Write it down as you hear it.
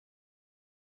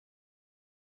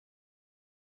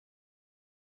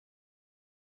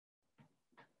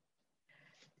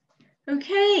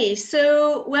Okay,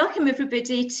 so welcome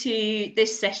everybody to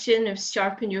this session of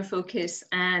Sharpen Your Focus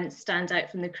and Stand Out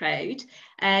from the Crowd.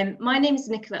 My name is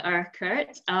Nicola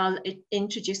Urquhart. I'll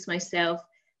introduce myself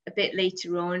a bit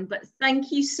later on, but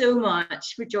thank you so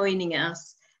much for joining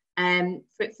us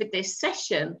for this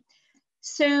session.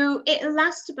 So it'll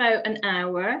last about an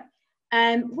hour.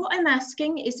 What I'm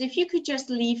asking is if you could just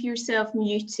leave yourself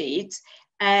muted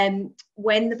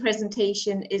when the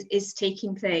presentation is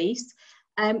taking place.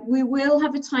 We will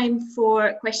have a time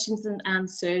for questions and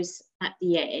answers at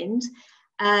the end.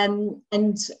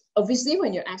 And obviously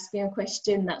when you're asking a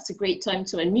question, that's a great time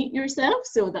to unmute yourself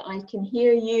so that I can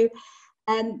hear you.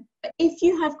 If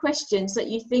you have questions that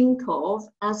you think of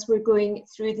as we're going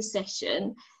through the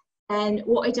session, and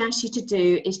what I'd ask you to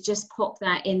do is just pop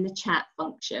that in the chat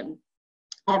function.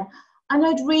 And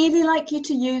I'd really like you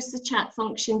to use the chat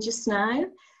function just now.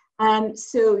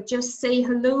 So just say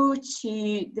hello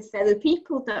to the fellow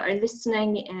people that are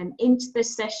listening into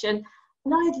this session.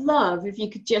 And I'd love if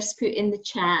you could just put in the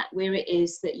chat where it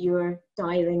is that you're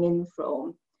dialing in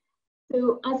from.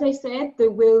 So as I said,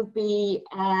 there will be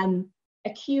a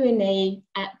Q&A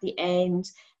at the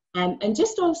end. And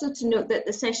just also to note that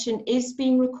the session is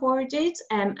being recorded,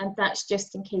 and that's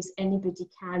just in case anybody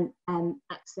can't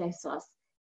access us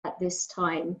at this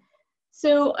time.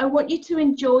 So I want you to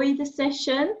enjoy the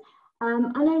session.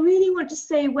 And I really want to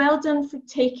say well done for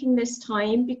taking this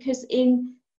time, because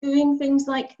in doing things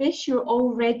like this, you're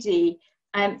already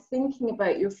thinking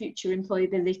about your future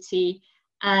employability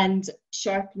and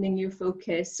sharpening your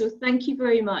focus. So thank you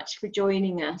very much for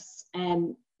joining us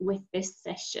with this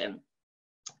session.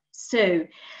 So,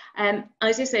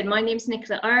 as I said, my name is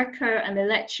Nicola Urquhart. I'm a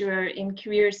lecturer in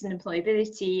Careers and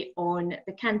Employability on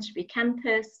the Canterbury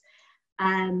campus.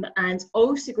 And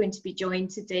also going to be joined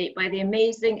today by the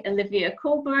amazing Olivia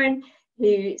Colburn,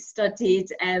 who studied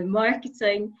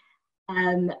marketing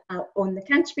on the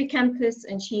Canterbury campus,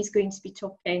 and she's going to be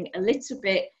talking a little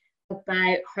bit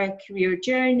about her career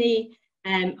journey,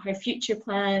 her future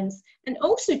plans, and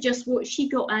also just what she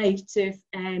got out of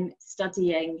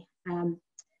studying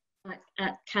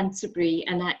at Canterbury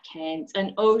and at Kent,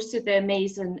 and also the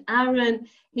amazing Aaron,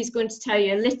 who's going to tell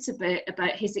you a little bit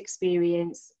about his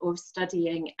experience of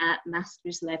studying at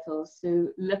master's level. So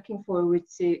looking forward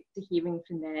to hearing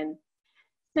from them.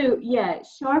 So yeah,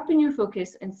 sharpen your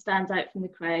focus and stand out from the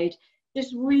crowd.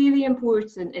 Just really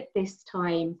important at this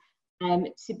time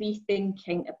to be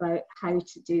thinking about how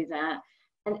to do that.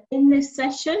 And in this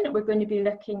session, we're going to be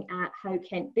looking at how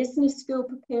Kent Business School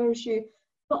prepares you,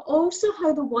 but also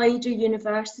how the wider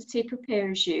university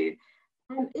prepares you.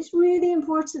 It's really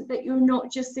important that you're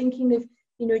not just thinking of,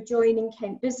 joining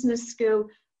Kent Business School,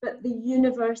 but the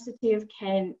University of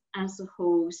Kent as a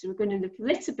whole. So we're going to look a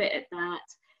little bit at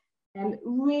that.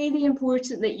 Really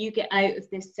important that you get out of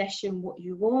this session what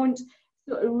you want.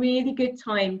 So a really good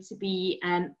time to be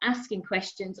asking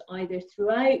questions either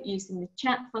throughout using the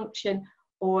chat function,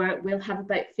 or we'll have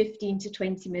about 15 to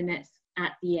 20 minutes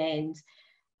at the end.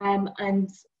 And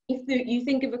if you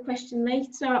think of a question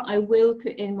later, I will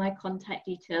put in my contact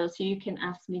details so you can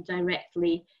ask me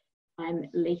directly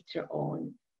later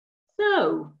on.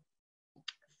 So,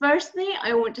 firstly,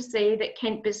 I want to say that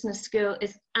Kent Business School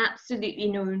is absolutely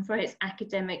known for its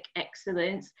academic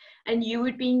excellence, and you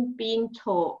would be being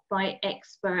taught by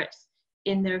experts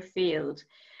in their field.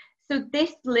 So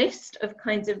this list of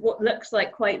kinds of what looks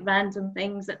like quite random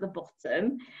things at the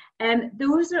bottom,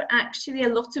 those are actually,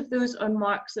 a lot of those are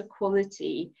marks of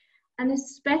quality, and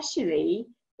especially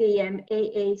the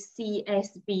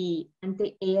AACSB and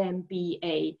the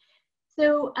AMBA.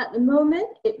 So at the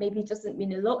moment, it maybe doesn't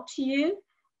mean a lot to you,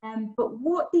 but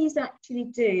what these actually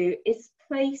do is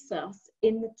place us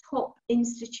in the top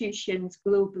institutions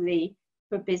globally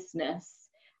for business.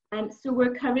 So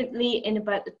we're currently in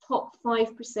about the top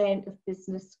 5% of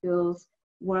business schools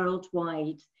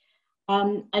worldwide.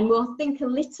 And we'll think a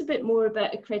little bit more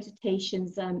about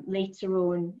accreditations later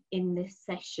on in this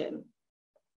session.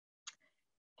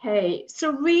 Okay,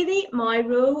 so really my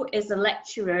role as a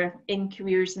lecturer in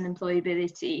Careers and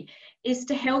Employability is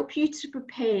to help you to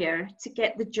prepare to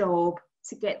get the job,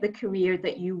 to get the career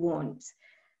that you want.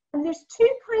 And there's two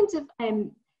kinds of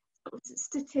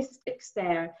statistics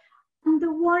there. And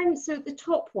the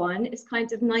top one is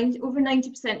kind of over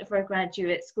 90% of our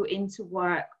graduates go into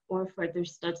work or further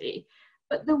study.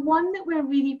 But the one that we're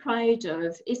really proud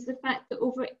of is the fact that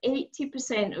over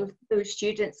 80% of those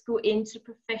students go into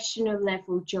professional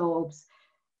level jobs.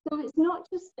 So it's not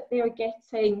just that they're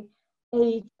getting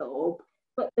a job,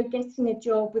 but they're getting a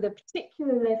job with a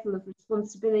particular level of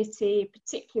responsibility,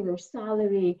 particular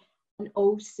salary, and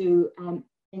also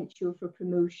potential for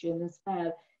promotion as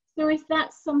well. So if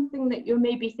that's something that you're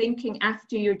maybe thinking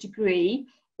after your degree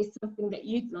is something that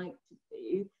you'd like to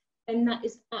do, then that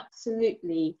is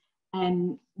absolutely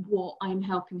what I'm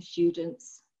helping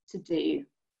students to do.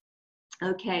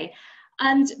 Okay,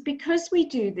 and because we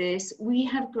do this, we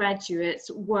have graduates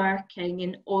working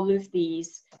in all of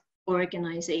these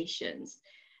organisations.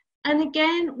 And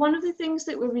again, one of the things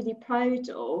that we're really proud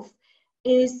of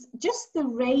is just the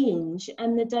range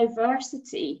and the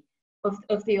diversity of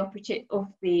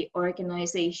the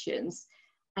organisations.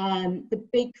 The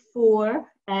big four,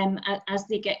 as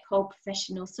they get called,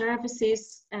 professional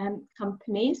services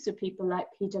companies, so people like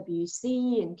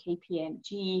PwC and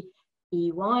KPMG,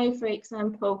 EY, for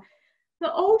example,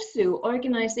 but also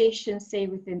organisations, say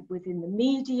within the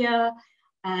media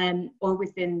or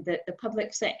within the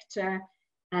public sector,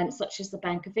 such as the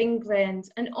Bank of England,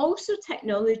 and also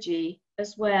technology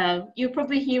as well. You're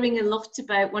probably hearing a lot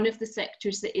about one of the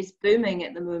sectors that is booming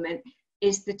at the moment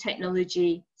is the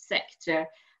technology sector.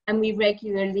 And we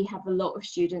regularly have a lot of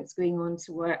students going on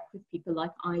to work with people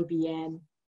like IBM,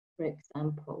 for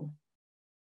example.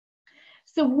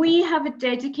 So we have a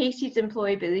dedicated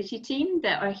employability team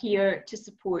that are here to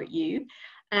support you.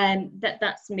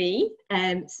 That's me,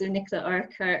 so Nicola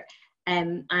Urquhart.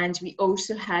 And we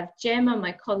also have Gemma,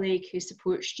 my colleague, who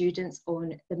supports students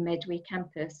on the Medway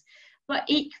campus. But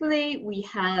equally, we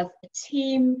have a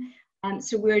team,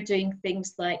 so we're doing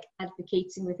things like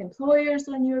advocating with employers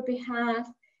on your behalf,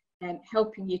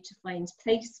 helping you to find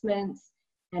placements,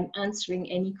 and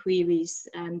answering any queries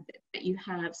that you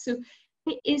have. So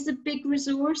it is a big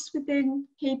resource within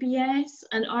KBS,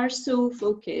 and our sole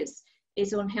focus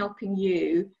is on helping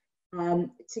you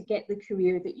to get the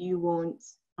career that you want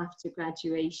after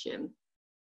graduation,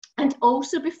 and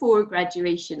also before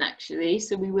graduation, actually.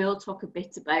 So we will talk a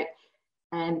bit about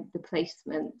the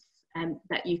placements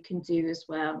that you can do as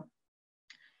well.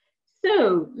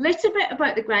 So a little bit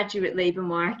about the graduate labour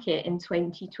market in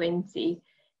 2020.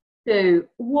 So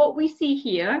what we see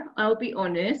here, I'll be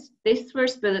honest, this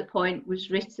first bullet point was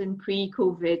written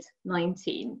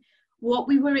pre-COVID-19. What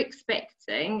we were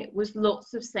expecting was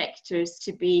lots of sectors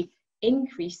to be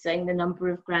increasing the number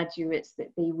of graduates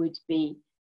that they would be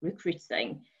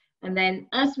recruiting. And then,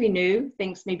 as we know,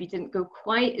 things maybe didn't go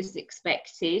quite as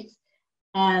expected.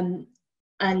 And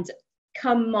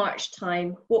come March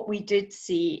time, what we did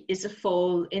see is a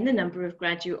fall in the number of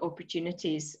graduate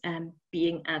opportunities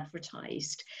being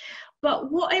advertised. But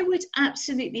what I would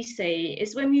absolutely say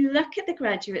is when we look at the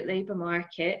graduate labour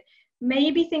market,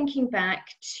 maybe thinking back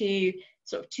to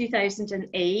sort of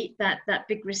 2008, that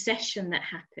big recession that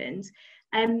happened,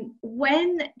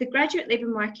 when the graduate labour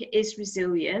market is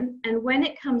resilient, and when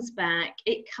it comes back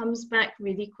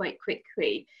really quite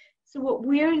quickly. So what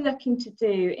we're looking to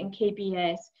do in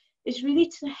KBS is really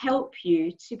to help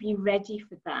you to be ready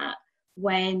for that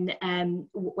when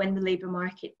the labour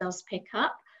market does pick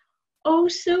up.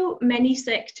 Also, many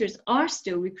sectors are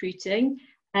still recruiting,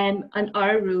 and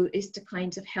our role is to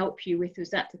kind of help you with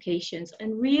those applications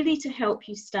and really to help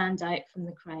you stand out from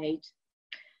the crowd.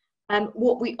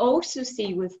 What we also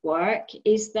see with work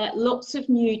is that lots of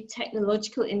new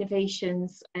technological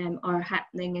innovations are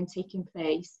happening and taking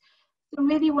place. So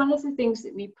really one of the things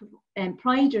that we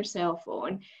pride ourselves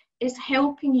on is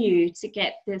helping you to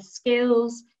get the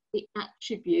skills, the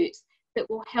attributes that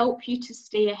will help you to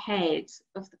stay ahead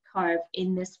of the curve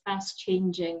in this fast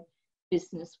changing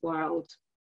business world.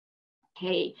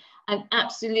 Okay, and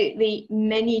absolutely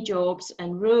many jobs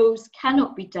and roles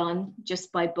cannot be done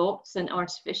just by bots and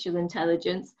artificial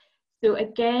intelligence. So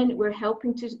again, we're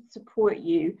helping to support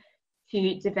you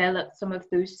to develop some of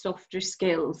those softer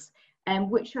skills,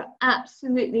 which are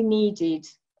absolutely needed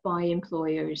by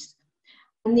employers.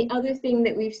 And the other thing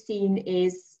that we've seen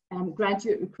is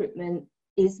graduate recruitment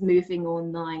is moving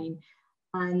online.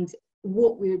 And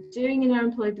what we're doing in our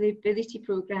employability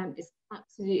programme is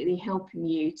absolutely helping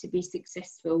you to be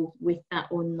successful with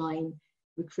that online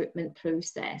recruitment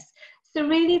process. So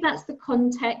really that's the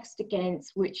context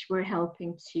against which we're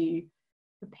helping to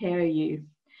prepare you.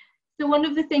 So one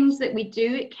of the things that we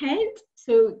do at Kent,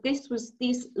 so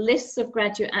these lists of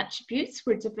graduate attributes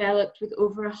were developed with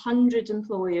over 100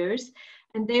 employers,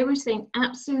 and they were saying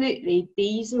absolutely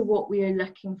these are what we are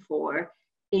looking for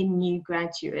in new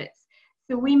graduates.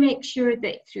 So we make sure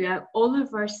that throughout all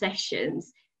of our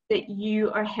sessions that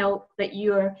you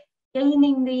are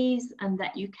gaining these and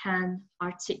that you can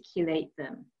articulate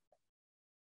them.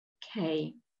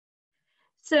 Okay,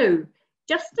 so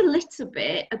just a little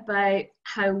bit about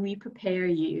how we prepare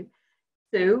you.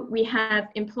 So we have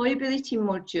employability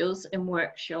modules and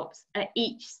workshops at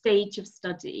each stage of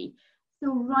study.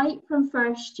 So right from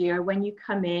first year, when you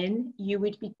come in, you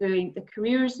would be doing the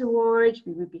Careers Award.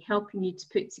 We would be helping you to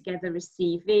put together a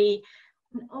CV,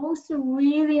 and also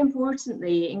really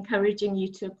importantly, encouraging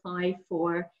you to apply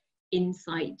for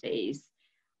Insight Days.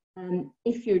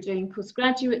 If you're doing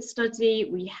postgraduate study,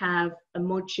 we have a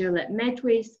module at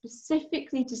Medway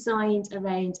specifically designed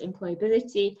around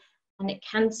employability, and at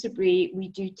Canterbury, we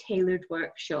do tailored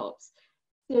workshops.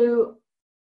 So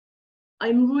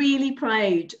I'm really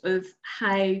proud of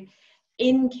how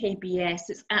in KBS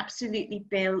it's absolutely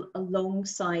built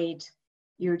alongside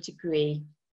your degree.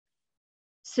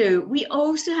 So we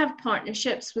also have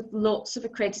partnerships with lots of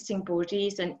accrediting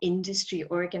bodies and industry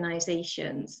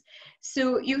organisations.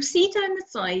 So you'll see down the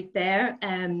side there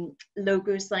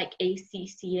logos like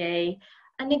ACCA.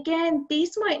 And again,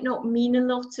 these might not mean a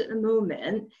lot at the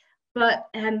moment, but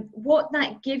what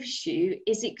that gives you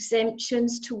is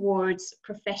exemptions towards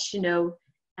professional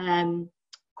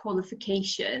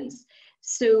qualifications.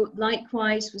 So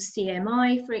likewise with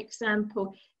CMI, for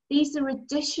example, these are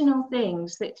additional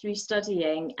things that through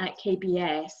studying at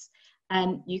KBS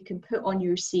you can put on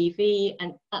your CV,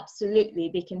 and absolutely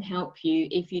they can help you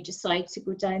if you decide to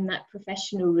go down that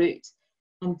professional route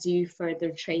and do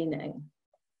further training.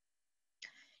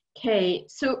 Okay,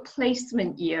 so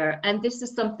placement year, and this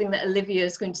is something that Olivia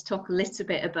is going to talk a little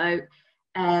bit about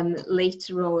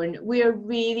later on. We are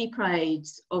really proud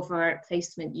of our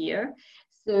placement year.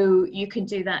 So you can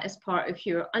do that as part of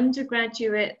your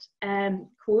undergraduate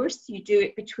course. You do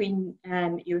it between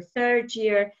your third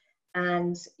year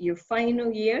and your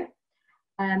final year.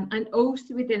 And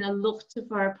also within a lot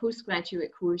of our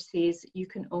postgraduate courses, you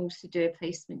can also do a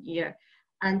placement year.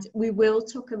 And we will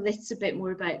talk a little bit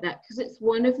more about that because it's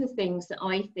one of the things that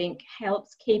I think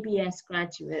helps KBS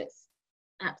graduates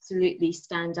absolutely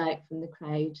stand out from the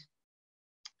crowd.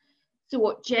 So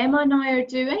what Gemma and I are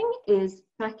doing is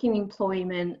tracking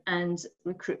employment and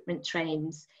recruitment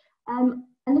trends. And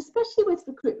especially with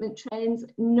recruitment trends,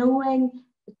 knowing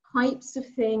the types of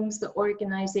things that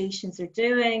organisations are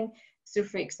doing. So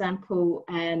for example,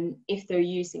 if they're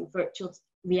using virtual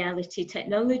reality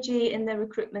technology in their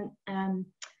recruitment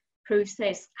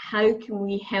process, how can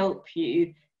we help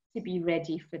you to be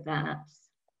ready for that?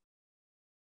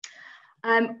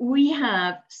 We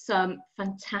have some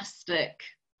fantastic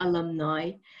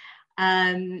alumni.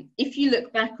 If you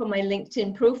look back on my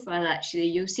LinkedIn profile, actually,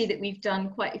 you'll see that we've done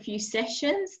quite a few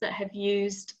sessions that have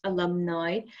used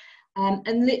alumni.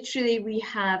 And literally we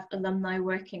have alumni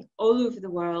working all over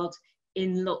the world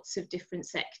in lots of different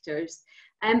sectors.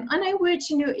 And I would,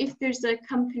 you know, if there's a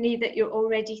company that you're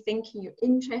already thinking you're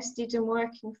interested in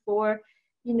working for,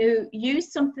 you know,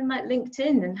 use something like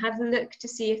LinkedIn and have a look to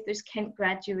see if there's Kent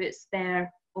graduates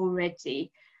there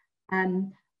already.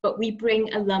 But we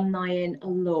bring alumni in a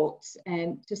lot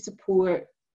to support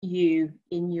you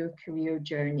in your career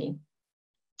journey.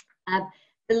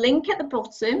 The link at the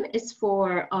bottom is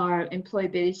for our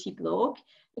employability blog.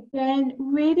 Again,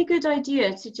 really good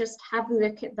idea to just have a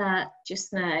look at that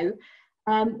just now.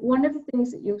 One of the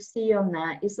things that you'll see on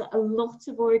that is that a lot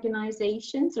of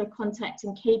organisations are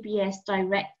contacting KBS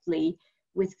directly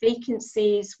with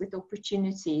vacancies, with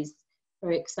opportunities,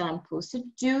 for example. So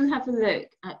do have a look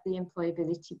at the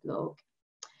employability blog.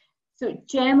 So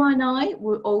Gemma and I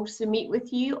will also meet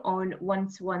with you on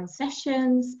one-to-one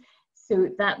sessions. So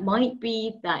that might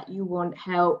be that you want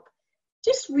help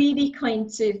just really kind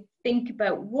of think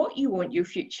about what you want your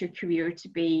future career to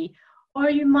be. Or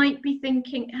you might be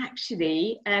thinking,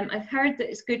 actually, I've heard that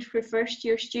it's good for first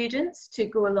year students to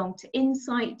go along to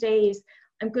Insight Days.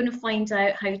 I'm going to find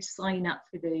out how to sign up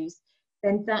for those.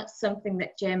 Then that's something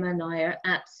that Gemma and I are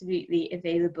absolutely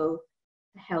available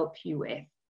to help you with.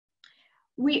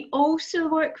 We also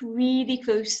work really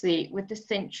closely with the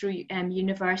Central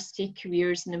University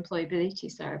Careers and Employability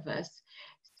Service.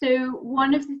 So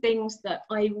one of the things that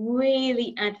I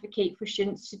really advocate for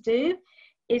students to do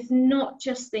is not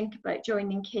just think about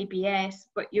joining KBS,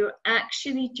 but you're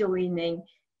actually joining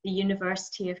the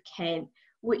University of Kent,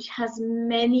 which has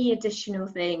many additional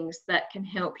things that can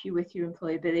help you with your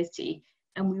employability.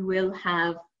 And we will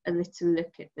have a little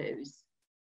look at those.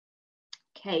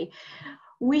 Okay,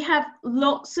 we have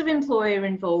lots of employer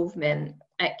involvement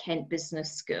at Kent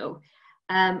Business School.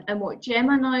 And what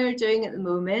Gemma and I are doing at the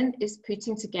moment is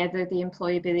putting together the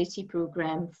employability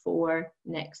programme for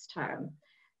next term.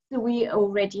 So we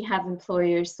already have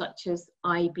employers such as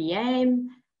IBM,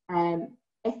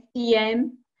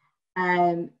 FDM,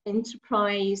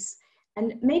 Enterprise,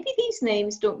 and maybe these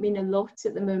names don't mean a lot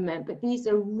at the moment, but these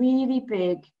are really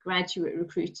big graduate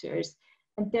recruiters,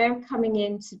 and they're coming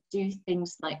in to do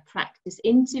things like practice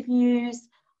interviews,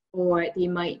 or they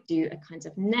might do a kind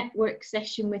of network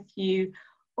session with you,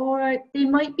 or they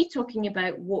might be talking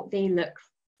about what they look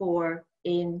for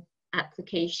in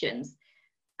applications,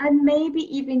 and maybe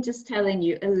even just telling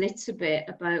you a little bit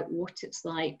about what it's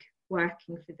like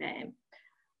working for them.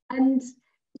 And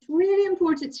it's really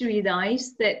important to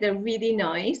realise that they're really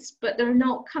nice, but they're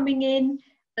not coming in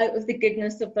out of the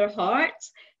goodness of their heart,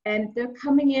 and they're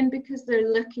coming in because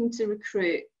they're looking to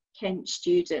recruit Kent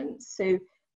students. So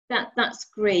that's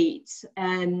great.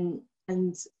 And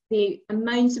the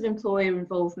amount of employer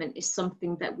involvement is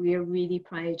something that we are really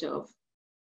proud of.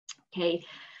 Okay.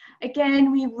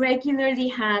 Again, we regularly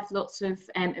have lots of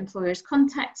employers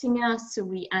contacting us, so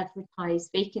we advertise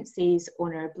vacancies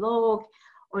on our blog,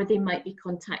 or they might be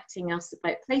contacting us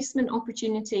about placement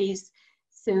opportunities.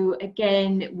 So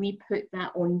again, we put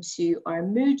that onto our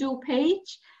Moodle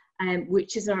page,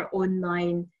 which is our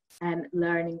online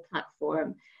learning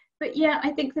platform. But yeah, I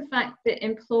think the fact that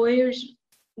employers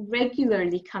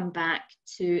regularly come back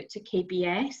to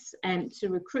KBS to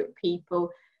recruit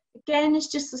people, again, it's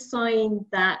just a sign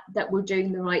that we're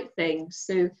doing the right thing.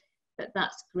 So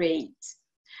that's great.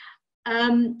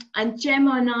 And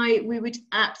Gemma and I, we would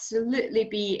absolutely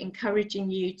be encouraging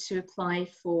you to apply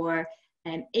for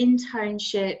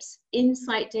internships,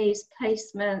 insight days,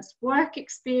 placements, work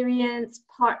experience,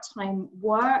 part-time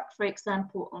work, for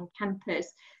example, on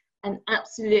campus. And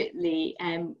absolutely,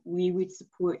 we would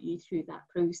support you through that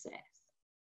process.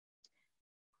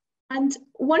 And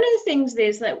one of the things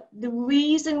is that the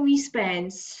reason we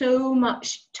spend so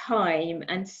much time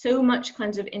and so much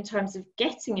kind of in terms of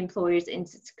getting employers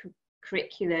into the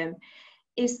curriculum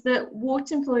is that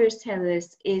what employers tell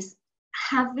us is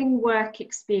having work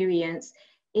experience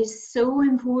is so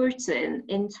important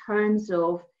in terms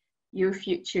of your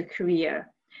future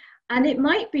career. And it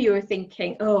might be you're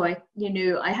thinking, oh,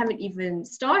 I haven't even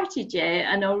started yet,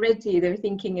 and already they're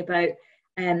thinking about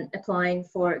applying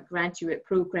for graduate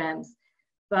programs.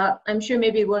 But I'm sure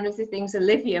maybe one of the things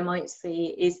Olivia might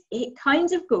say is it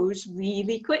kind of goes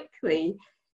really quickly.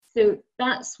 So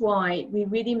that's why we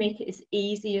really make it as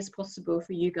easy as possible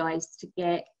for you guys to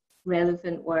get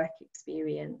relevant work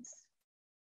experience.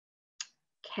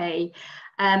 Okay,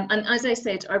 and as I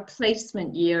said, our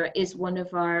placement year is one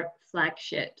of our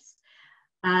flagships.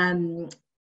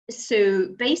 So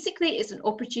basically it's an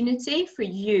opportunity for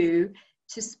you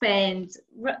to spend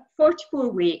 44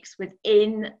 weeks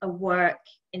within a work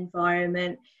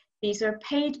environment. These are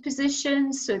paid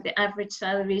positions, so the average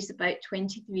salary is about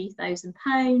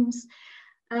 £23,000.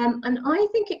 And I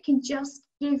think it can just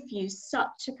give you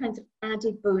such a kind of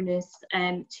added bonus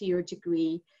to your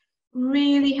degree,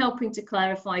 really helping to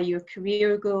clarify your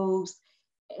career goals,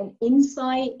 an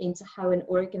insight into how an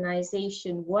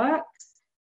organisation works,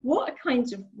 what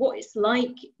it's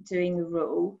like doing the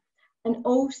role, and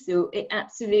also it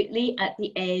absolutely at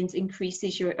the end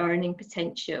increases your earning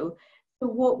potential. So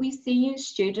what we see is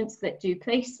students that do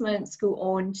placements go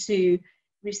on to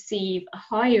receive a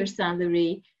higher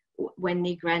salary when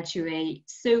they graduate.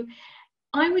 So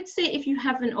I would say if you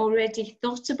haven't already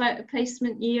thought about a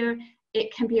placement year,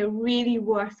 it can be a really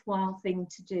worthwhile thing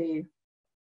to do.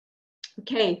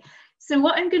 Okay, so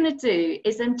what I'm going to do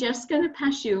is I'm just going to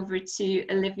pass you over to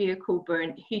Olivia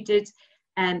Coburn, who did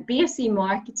BSc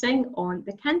Marketing on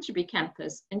the Canterbury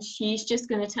campus, and she's just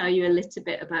going to tell you a little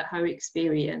bit about her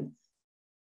experience.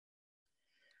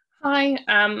 Hi,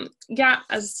 yeah,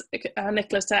 as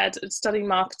Nicola said, studying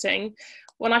marketing.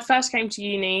 When I first came to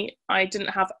uni, I didn't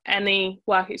have any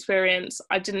work experience.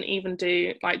 I didn't even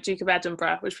do like Duke of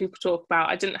Edinburgh, which people talk about.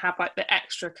 I didn't have like the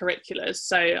extracurriculars.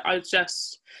 So I was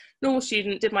just normal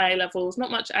student, did my A-levels,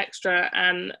 not much extra.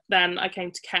 And then I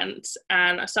came to Kent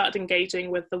and I started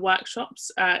engaging with the workshops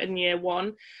in year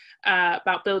one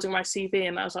about building my CV.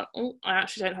 And I was like, oh, I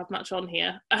actually don't have much on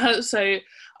here. So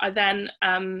I then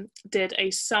did a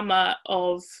summer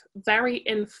of very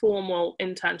informal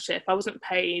internship. I wasn't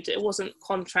paid, it wasn't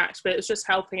contract, but it was just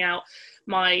helping out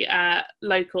my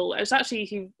local, it was actually,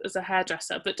 he was a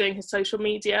hairdresser, but doing his social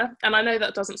media. And I know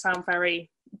that doesn't sound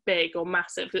very big or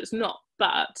massive, it's not,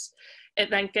 but it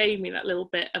then gave me that little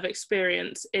bit of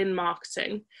experience in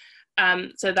marketing.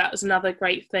 So that was another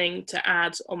great thing to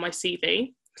add on my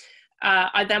CV.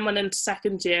 I then went into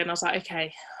second year and I was like,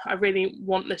 okay, I really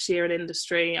want this year in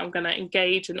industry. I'm going to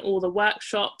engage in all the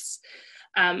workshops.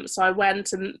 So I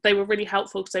went and they were really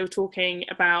helpful because they were talking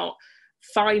about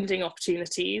finding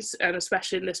opportunities, and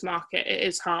especially in this market, it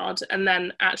is hard. And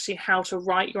then actually how to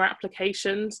write your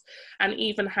applications and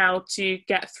even how to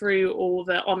get through all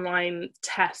the online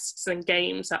tests and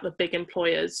games that the big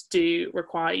employers do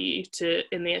require you to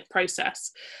in the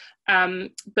process.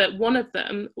 But one of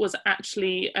them was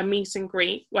actually a meet and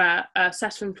greet where a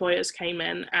set of employers came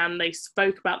in and they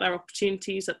spoke about their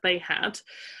opportunities that they had.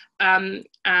 And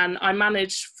I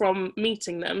managed from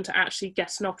meeting them to actually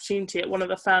get an opportunity at one of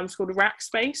the firms called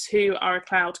Rackspace, who are a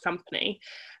cloud company.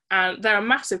 And they're a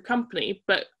massive company,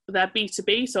 but they're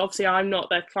B2B. So obviously I'm not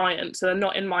their client. So they're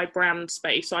not in my brand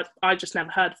space. So I just never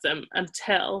heard of them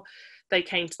until they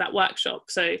came to that workshop.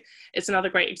 So it's another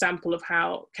great example of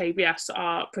how KBS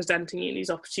are presenting you these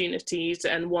opportunities,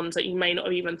 and ones that you may not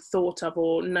have even thought of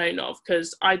or known of,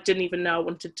 because I didn't even know I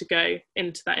wanted to go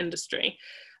into that industry.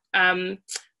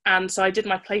 And so I did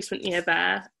my placement year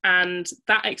there, and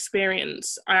that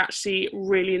experience, I actually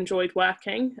really enjoyed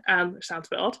working, which sounds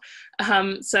a bit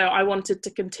odd. So I wanted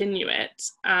to continue it.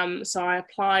 So I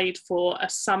applied for a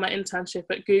summer internship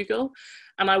at Google,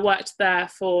 and I worked there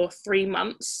for 3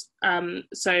 months.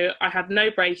 So I had no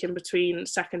break in between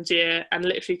second year and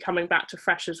literally coming back to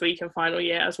Freshers Week and final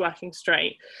year. I was working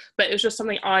straight, but it was just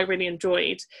something I really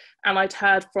enjoyed. And I'd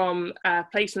heard from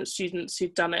placement students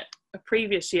who'd done it a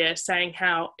previous year saying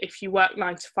how if you work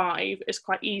 9 to 5, it's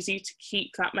quite easy to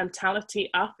keep that mentality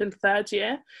up in third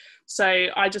year. So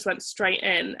I just went straight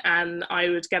in, and I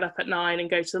would get up at 9 and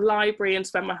go to the library and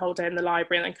spend my whole day in the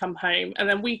library and then come home. And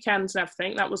then weekends and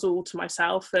everything, that was all to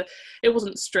myself. It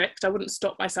wasn't strict. I wouldn't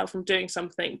stop myself from doing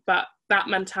something, but that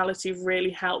mentality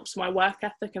really helps my work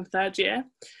ethic in third year.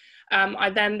 I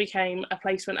then became a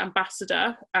placement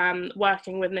ambassador,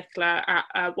 working with Nicola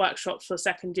at workshops for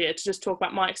second year to just talk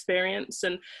about my experience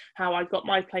and how I got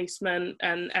my placement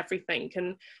and everything.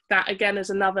 And that again is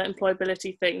another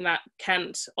employability thing that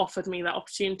Kent offered me that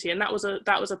opportunity, and that was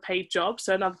a paid job,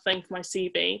 so another thing for my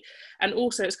CV. And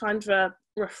also it's kind of a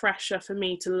refresher for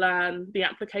me to learn the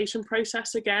application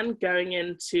process again going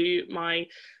into my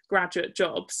graduate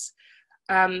jobs.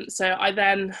 So I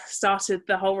then started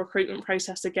the whole recruitment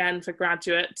process again for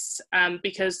graduates,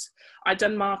 because I'd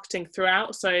done marketing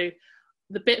throughout. So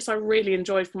the bits I really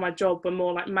enjoyed from my job were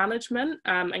more like management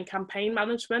and campaign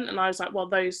management. And I was like, well,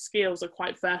 those skills are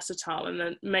quite versatile, and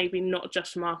then maybe not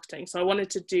just marketing. So I wanted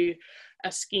to do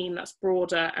a scheme that's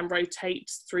broader and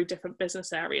rotates through different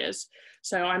business areas.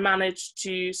 So I managed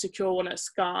to secure one at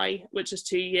Sky, which is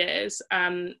 2 years,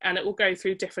 and it will go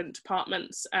through different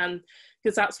departments.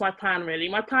 Because that's my plan, really.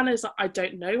 My plan is, I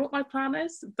don't know what my plan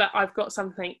is, but I've got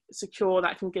something secure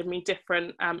that can give me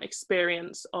different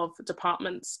experience of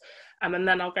departments, and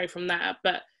then I'll go from there.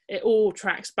 But it all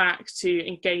tracks back to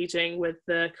engaging with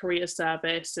the career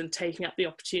service and taking up the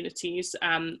opportunities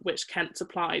which Kent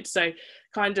supplied. So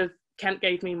kind of Kent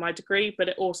gave me my degree, but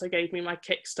it also gave me my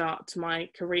kickstart to my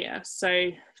career.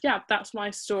 So yeah, that's my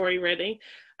story, really.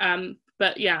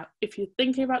 But yeah, if you're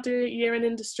thinking about doing a year in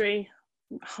industry,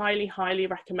 highly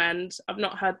recommend. I've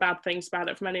not heard bad things about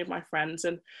it from any of my friends,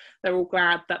 and they're all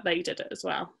glad that they did it as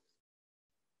well.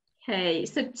 Okay,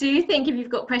 so do you think if you've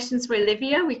got questions for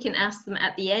Olivia, we can ask them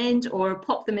at the end or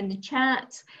pop them in the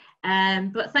chat?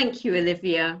 But thank you,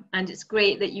 Olivia, and it's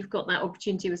great that you've got that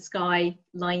opportunity with Sky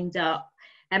lined up.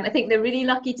 I think they're really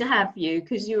lucky to have you,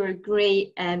 because you're a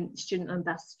great student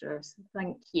ambassador, so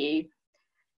thank you.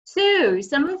 So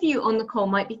some of you on the call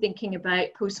might be thinking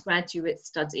about postgraduate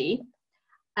study.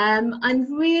 And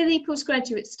really,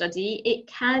 postgraduate study, it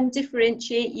can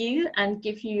differentiate you and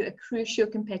give you a crucial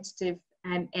competitive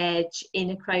edge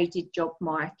in a crowded job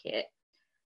market.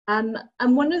 And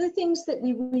one of the things that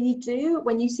we really do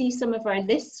when you see some of our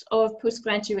lists of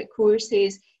postgraduate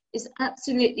courses is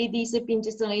absolutely these have been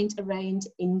designed around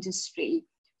industry.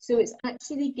 So it's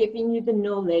actually giving you the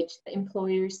knowledge that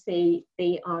employers say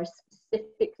they are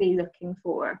specifically looking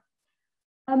for.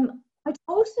 I'd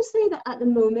also say that at the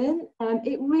moment,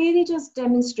 it really does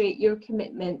demonstrate your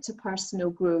commitment to personal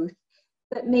growth.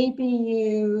 That maybe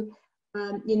you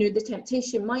know, the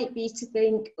temptation might be to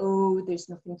think, oh, there's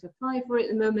nothing to apply for at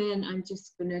the moment. I'm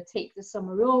just going to take the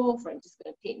summer off, or I'm just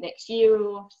going to take next year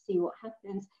off, see what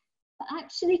happens. But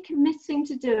actually committing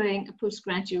to doing a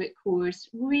postgraduate course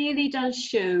really does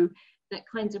show that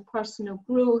kind of personal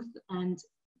growth and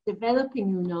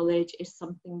developing your knowledge is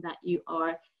something that you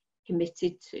are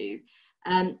committed to.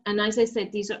 And as I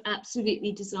said, these are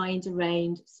absolutely designed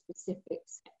around specific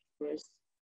sectors.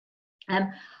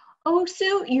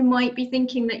 Also, you might be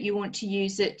thinking that you want to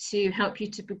use it to help you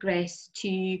to progress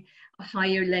to a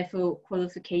higher level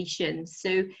qualification.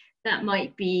 So that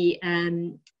might be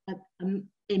an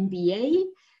MBA.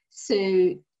 So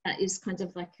that is kind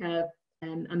of like a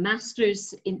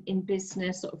master's in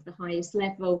business, sort of the highest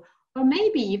level. Or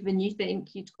maybe even you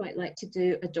think you'd quite like to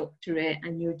do a doctorate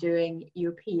and you're doing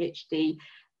your PhD.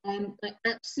 I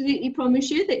absolutely promise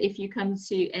you that if you come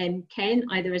to Ken,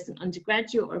 either as an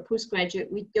undergraduate or a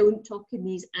postgraduate, we don't talk in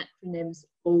these acronyms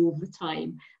all the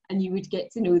time, and you would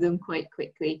get to know them quite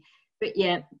quickly. But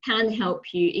yeah, can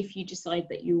help you if you decide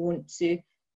that you want to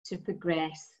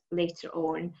progress later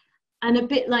on. And a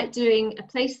bit like doing a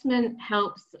placement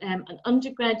helps an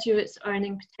undergraduate's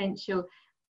earning potential.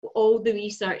 All the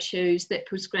research shows that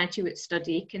postgraduate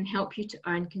study can help you to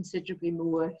earn considerably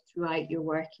more throughout your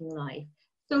working life.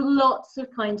 So lots of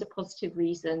kind of positive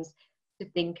reasons to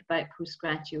think about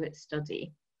postgraduate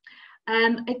study.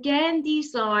 Again,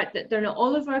 they're not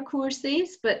all of our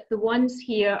courses, but the ones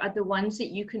here are the ones that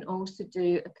you can also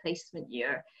do a placement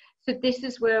year. So this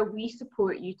is where we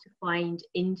support you to find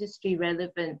industry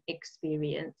relevant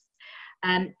experience.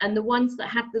 And the ones that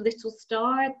have the little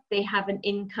star, they have an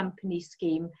in-company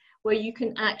scheme where you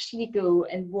can actually go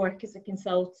and work as a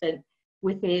consultant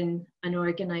within an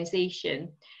organisation.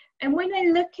 And when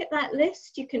I look at that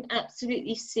list, you can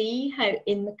absolutely see how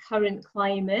in the current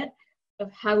climate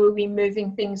of how are we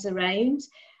moving things around,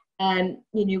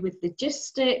 you know, with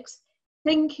logistics,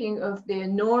 thinking of the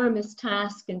enormous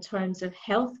task in terms of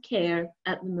healthcare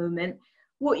at the moment,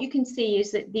 what you can see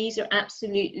is that these are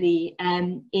absolutely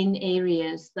in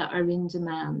areas that are in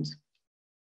demand.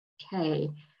 Okay,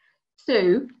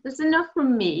 so there's enough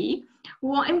from me.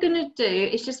 What I'm going to do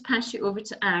is just pass you over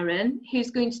to Aaron, who's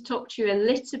going to talk to you a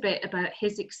little bit about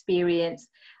his experience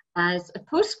as a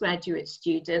postgraduate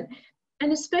student,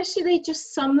 and especially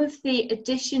just some of the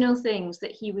additional things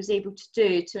that he was able to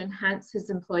do to enhance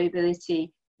his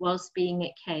employability whilst being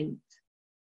at Kent.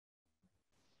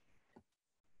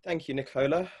 Thank you,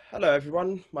 Nicola. Hello,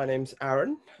 everyone. My name's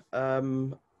Aaron.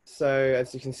 So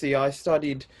as you can see, I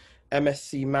studied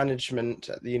MSc Management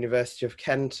at the University of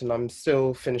Kent, and I'm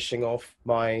still finishing off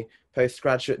my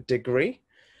postgraduate degree.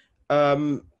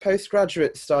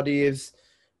 Postgraduate study is,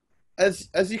 as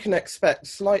you can expect,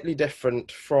 slightly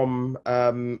different from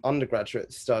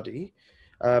undergraduate study,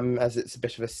 as it's a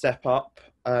bit of a step up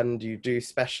and you do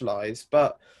specialise,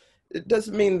 but it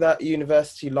doesn't mean that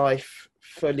university life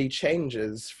fully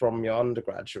changes from your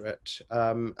undergraduate,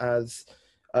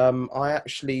 I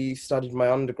actually studied my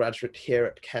undergraduate here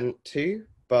at Kent too,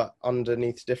 but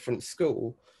underneath a different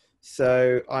school.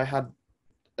 So I had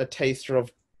a taster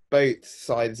of both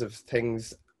sides of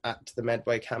things at the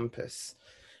Medway campus.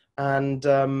 And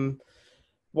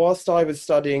whilst I was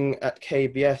studying at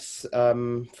KBS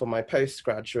for my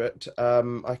postgraduate,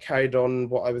 I carried on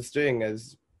what I was doing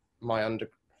as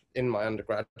in my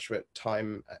undergraduate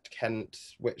time at Kent,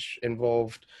 which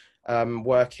involved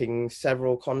working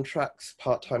several contracts,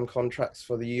 part-time contracts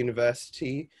for the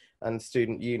university and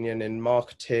student union in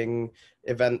marketing,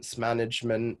 events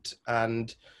management,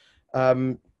 and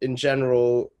in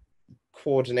general,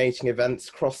 coordinating events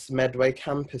across the Medway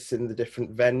campus in the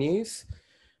different venues,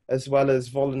 as well as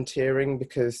volunteering,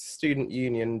 because student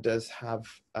union does have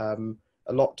a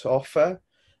lot to offer,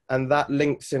 and that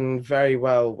links in very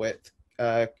well with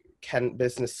Kent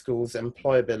Business School's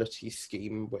employability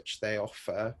scheme, which they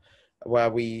offer, where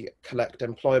we collect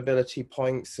employability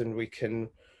points and we can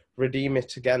redeem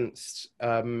it against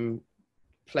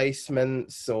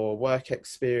placements or work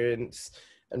experience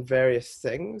and various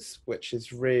things, which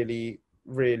is really,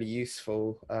 really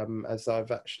useful, as I've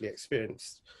actually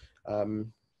experienced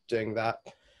doing that.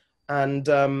 And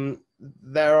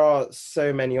there are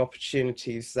so many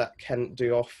opportunities that Kent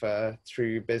do offer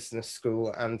through business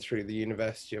school and through the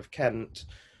University of Kent.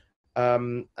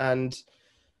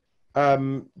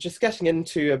 Just getting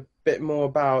into a bit more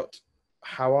about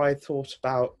how I thought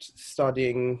about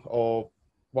studying, or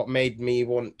what made me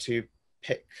want to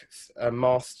pick a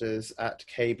master's at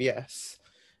KBS,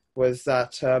 was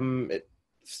that it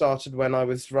started when I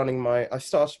was I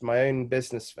started my own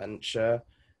business venture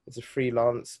as a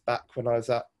freelance back when I was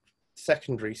at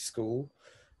secondary school.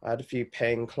 I had a few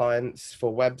paying clients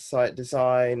for website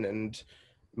design and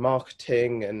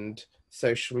marketing and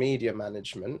social media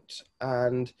management,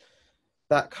 and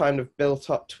that kind of built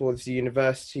up towards the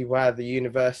university, where the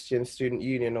university and student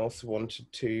union also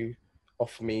wanted to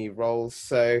offer me roles.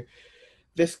 So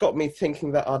this got me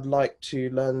thinking that I'd like to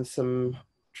learn some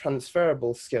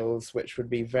transferable skills which would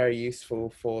be very useful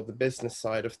for the business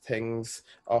side of things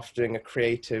after doing a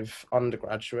creative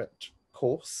undergraduate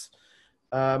course.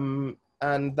 And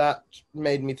that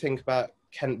made me think about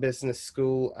Kent Business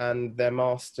School and their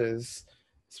masters.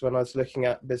 So when I was looking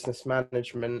at business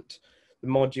management, the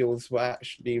modules were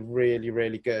actually really,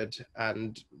 really good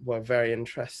and were very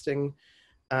interesting.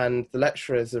 And the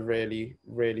lecturers are really,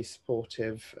 really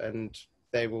supportive, and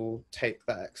they will take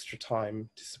that extra time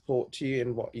to support you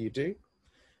in what you do.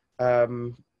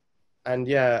 And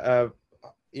yeah,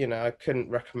 I couldn't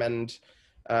recommend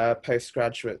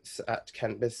postgraduates at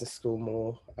Kent Business School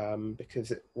more,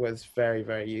 because it was very,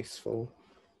 very useful.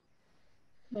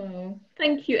 Oh,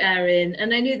 thank you, Aaron.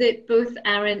 And I know that both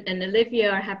Aaron and Olivia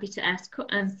are happy to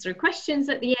answer questions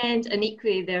at the end, and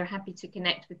equally they're happy to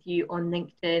connect with you on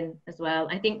LinkedIn as well.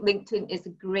 I think LinkedIn is a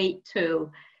great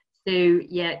tool. So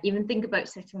yeah, even think about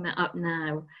setting that up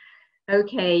now.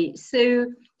 Okay, so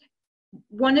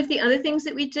one of the other things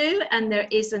that we do, and there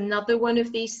is another one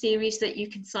of these series that you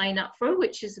can sign up for,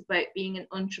 which is about being an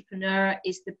entrepreneur,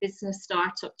 is the business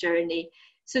startup journey.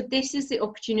 So this is the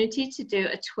opportunity to do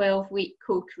a 12-week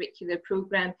co-curricular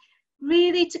program,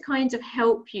 really to kind of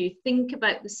help you think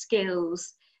about the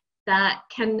skills that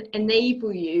can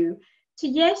enable you to,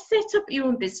 yes, set up your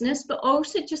own business, but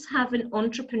also just have an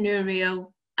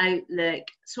entrepreneurial outlook.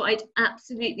 So I'd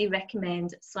absolutely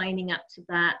recommend signing up to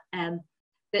that.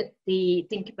 That the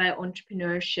Think About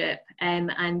Entrepreneurship,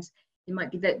 and it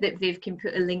might be that Viv can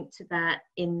put a link to that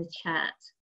in the chat.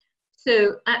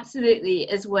 So absolutely,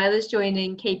 as well as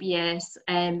joining KBS,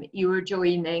 you are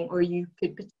joining, or you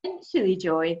could potentially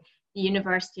join, the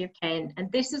University of Kent. And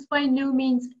this is by no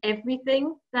means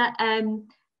everything that,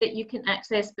 that you can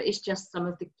access, but it's just some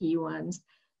of the key ones.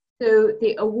 So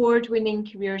the award-winning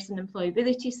Careers and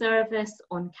Employability service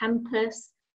on campus.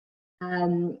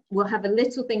 We'll have a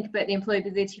little think about the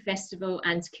Employability Festival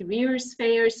and Careers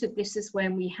Fair. So this is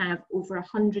when we have over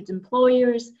 100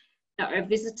 employers that are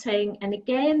visiting. And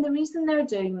again, the reason they're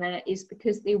doing that is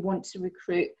because they want to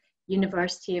recruit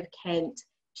University of Kent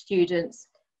students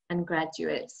and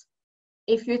graduates.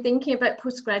 If you're thinking about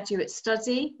postgraduate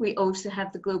study, we also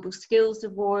have the Global Skills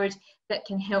Award that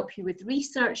can help you with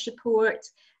research support,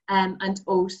 and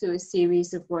also a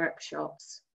series of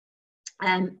workshops.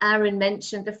 Aaron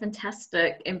mentioned the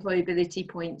fantastic employability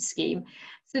point scheme.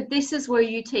 So this is where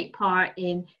you take part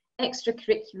in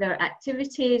extracurricular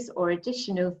activities or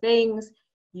additional things,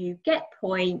 you get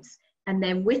points, and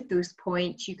then with those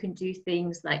points you can do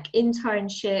things like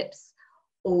internships,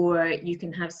 or you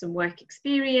can have some work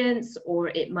experience, or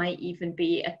it might even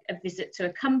be a visit to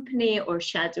a company or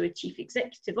shadow a chief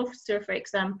executive officer, for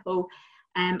example,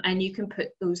 and you can put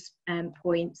those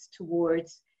points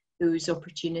towards those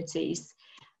opportunities.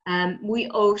 We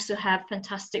also have a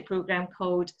fantastic program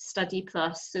called Study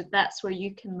Plus. So that's where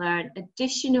you can learn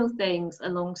additional things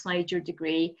alongside your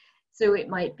degree. So it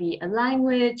might be a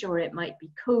language, or it might be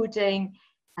coding,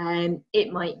 and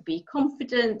it might be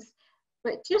confidence,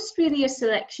 but just really a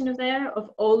selection of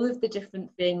all of the different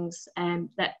things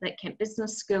that Kent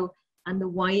Business School and the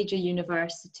wider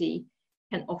university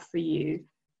can offer you,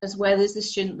 as well as the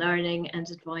student learning and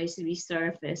advisory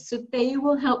service. So they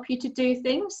will help you to do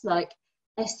things like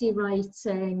essay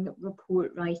writing,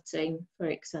 report writing, for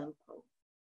example.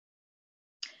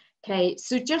 Okay,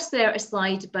 so just there a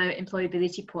slide about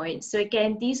employability points. So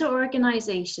again, these are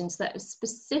organisations that have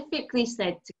specifically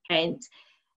said to Kent,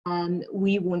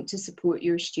 we want to support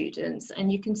your students.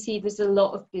 And you can see there's a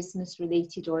lot of business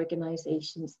related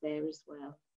organisations there as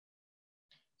well.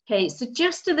 Okay, so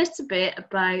just a little bit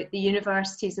about the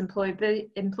university's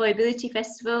Employability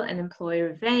Festival and employer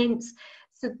events.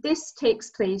 So this takes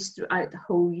place throughout the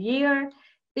whole year.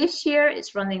 This year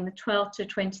it's running the 12th to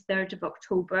 23rd of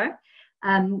October.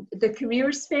 The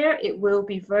Careers Fair, it will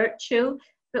be virtual,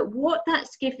 but what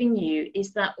that's giving you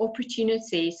is that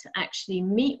opportunity to actually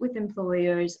meet with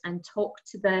employers and talk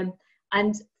to them.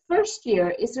 And first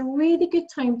year is a really good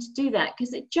time to do that,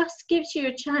 because it just gives you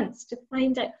a chance to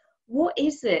find out what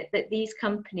is it that these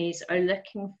companies are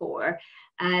looking for,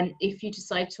 if you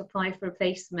decide to apply for a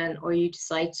placement or you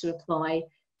decide to apply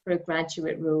for a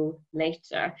graduate role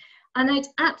later. And I'd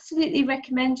absolutely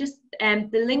recommend just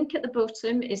the link at the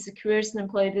bottom is the Careers and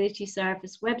Employability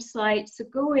Service website. So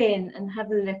go in and have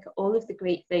a look at all of the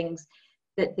great things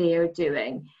that they are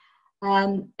doing.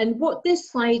 And what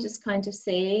this slide is kind of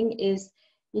saying is,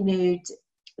 you know,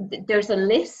 there's a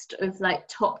list of like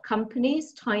top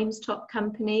companies, Times top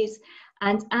companies,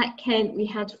 and at Kent we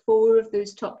had 4 of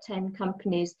those top 10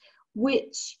 companies,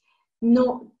 which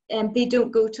they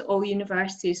don't go to all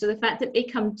universities. So the fact that they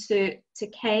come to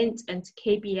Kent and to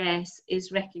KBS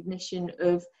is recognition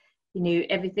of, you know,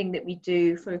 everything that we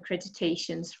do for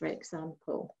accreditations, for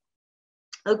example.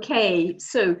 Okay,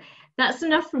 so that's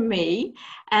enough from me.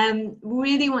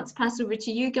 Really want to pass over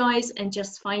to you guys and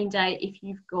just find out if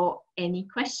you've got any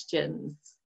questions.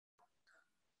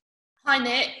 Hi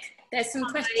Nick, there's some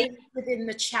questions within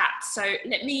the chat, so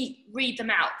let me read them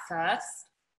out first.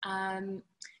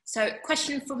 So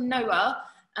question from Noah,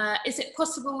 is it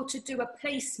possible to do a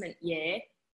placement year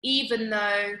even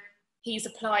though he's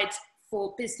applied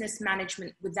for business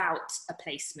management without a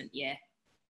placement year?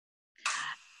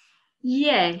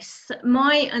 Yes,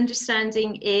 my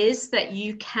understanding is that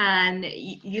you can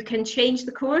change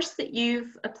the course that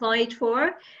you've applied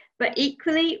for, but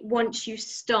equally, once you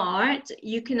start,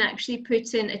 you can actually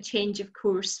put in a change of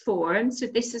course form. So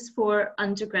this is for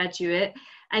undergraduate,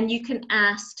 and you can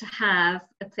ask to have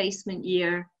a placement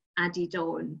year added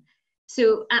on.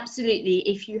 So absolutely,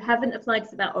 if you haven't applied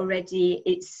for that already,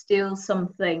 it's still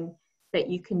something that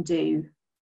you can do.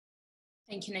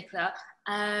 Thank you, Nicola.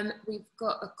 We've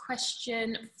got a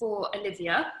question for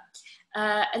Olivia.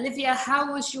 Olivia,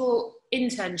 how was your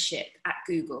internship at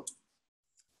Google?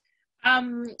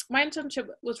 My internship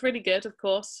was really good, of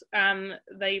course.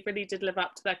 They really did live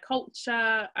up to their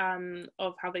culture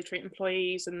of how they treat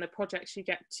employees and the projects you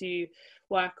get to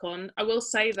work on. I will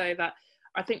say, though, that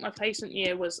I think my placement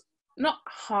year was not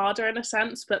harder in a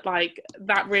sense, but like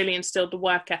that really instilled the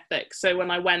work ethic. So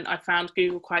when I went, I found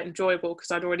Google quite enjoyable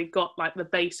because I'd already got like the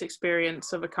base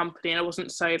experience of a company, and I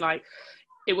wasn't so like,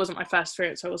 it wasn't my first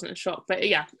experience, so I wasn't in shock. But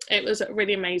yeah, it was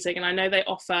really amazing. And I know they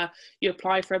offer, you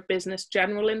apply for a business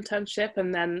general internship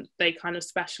and then they kind of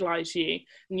specialise you,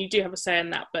 and you do have a say in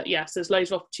that. But yes, there's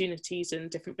loads of opportunities in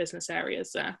different business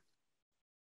areas there.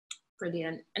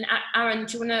 Brilliant. And Aaron,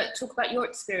 do you want to talk about your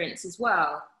experience as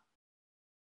well?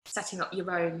 Setting up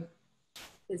your own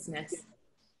business.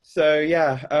 So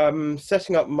yeah,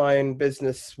 setting up my own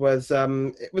business was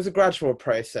it was a gradual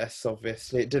process.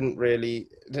 Obviously, it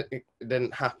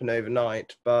didn't happen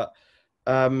overnight, but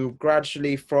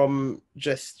gradually, from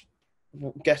just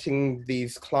getting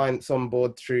these clients on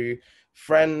board through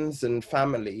friends and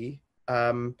family,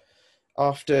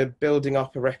 after building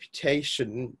up a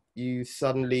reputation, you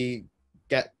suddenly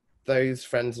get those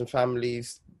friends and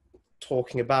families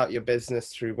talking about your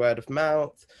business through word of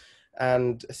mouth,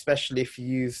 and especially if you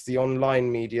use the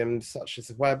online mediums such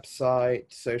as a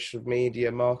website, social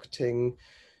media marketing,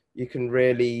 you can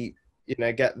really,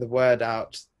 get the word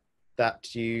out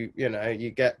that you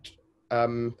get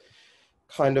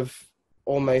kind of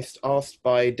almost asked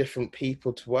by different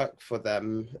people to work for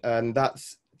them. And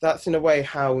that's in a way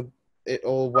how it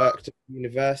all worked at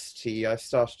university. I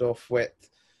started off with,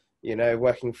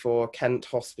 working for Kent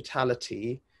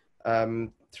Hospitality,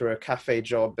 through a cafe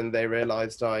job, and they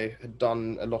realized I had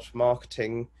done a lot of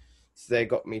marketing, so they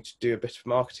got me to do a bit of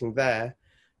marketing there.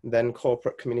 And then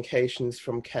corporate communications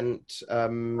from Kent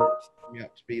set me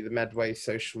up to be the Medway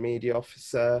social media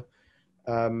officer,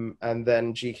 and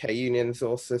then GK Unions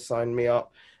also signed me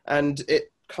up, and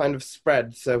it kind of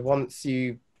spread. So once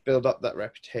you build up that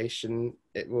reputation,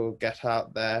 it will get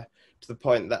out there to the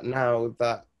point that now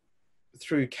that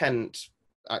through Kent,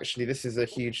 actually this is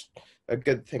a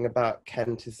good thing about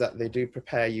Kent is that they do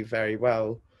prepare you very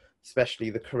well, especially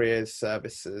the careers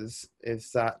services,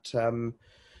 is that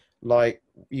like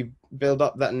you build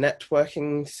up that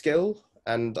networking skill.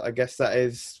 And I guess that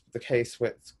is the case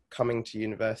with coming to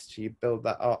university. You build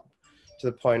that up to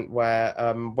the point where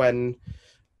when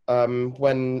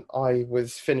I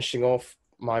was finishing off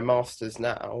my master's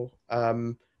now,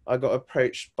 I got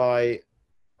approached by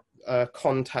a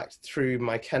contact through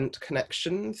my Kent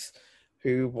connections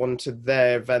who wanted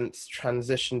their events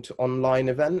transition to online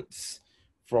events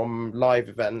from live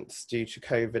events due to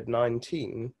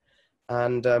COVID-19.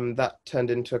 And that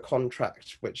turned into a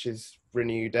contract which is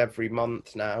renewed every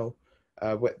month now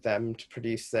with them to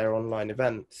produce their online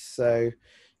events. So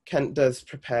Kent does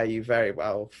prepare you very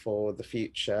well for the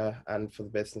future and for the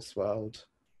business world.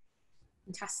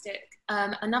 Fantastic.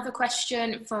 Another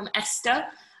question from Esther.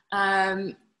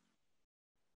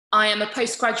 I am a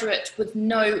postgraduate with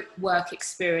no work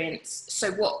experience,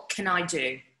 so what can I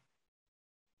do?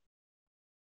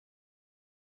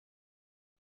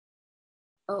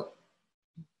 Oh.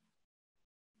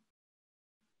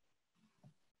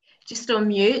 Just on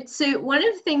mute. So one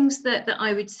of the things that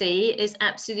I would say is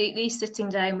absolutely sitting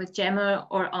down with Gemma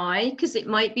or I, because it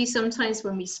might be sometimes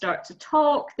when we start to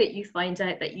talk that you find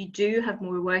out that you do have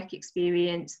more work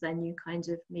experience than you kind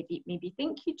of maybe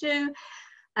think you do.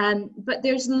 But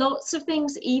there's lots of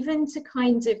things, even to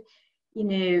kind of,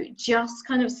 just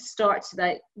kind of start to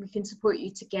that. We can support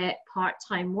you to get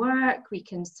part-time work. We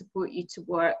can support you to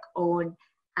work on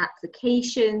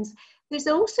applications. There's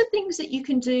also things that you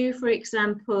can do, for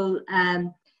example,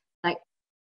 like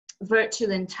virtual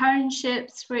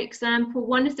internships, for example.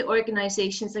 One of the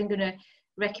organizations I'm going to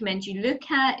recommend you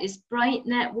look at is Bright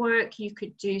Network. You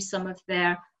could do some of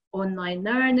their online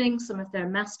learning, some of their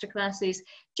masterclasses,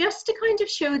 just to kind of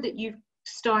show that you're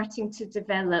starting to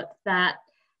develop that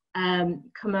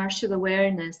commercial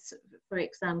awareness, for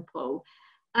example.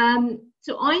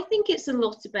 So I think it's a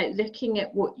lot about looking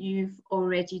at what you've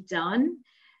already done,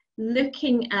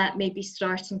 looking at maybe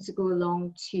starting to go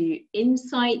along to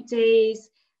insight days,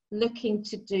 looking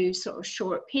to do sort of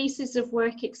short pieces of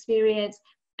work experience.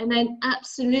 And then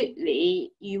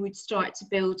absolutely you would start to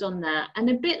build on that. And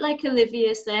a bit like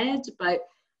Olivia said about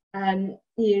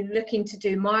you know, looking to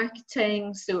do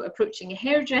marketing, so approaching a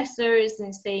hairdressers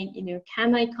and saying, you know,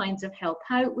 can I kind of help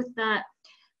out with that?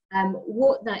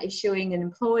 What that is showing an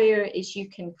employer is you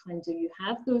can kind of, you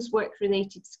have those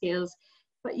work-related skills,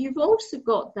 but you've also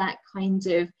got that kind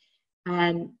of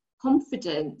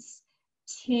confidence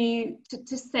to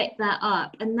set that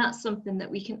up, and that's something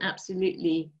that we can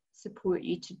absolutely support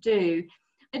you to do.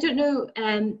 I don't know,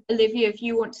 Olivia, if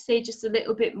you want to say just a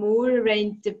little bit more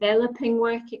around developing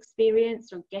work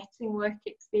experience or getting work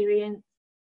experience.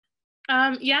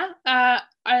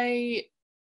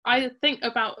 I think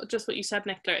about just what you said,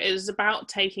 Nicola. It is about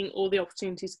taking all the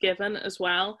opportunities given as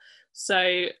well.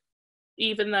 So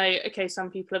even though, okay,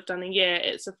 some people have done a year,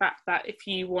 it's the fact that if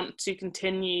you want to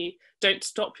continue, don't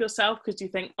stop yourself because you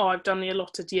think, oh, I've done the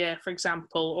allotted year, for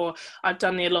example, or I've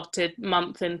done the allotted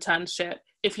month internship.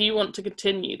 If you want to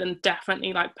continue, then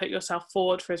definitely like put yourself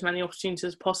forward for as many opportunities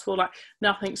as possible. Like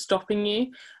nothing's stopping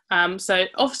you. So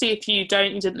obviously if you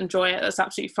didn't enjoy it, that's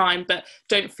absolutely fine, but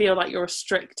don't feel like you're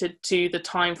restricted to the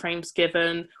timeframes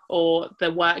given or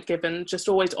the work given. Just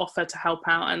always offer to help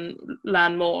out and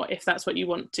learn more if that's what you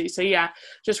want to. So yeah,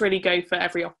 just really go for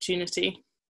every opportunity.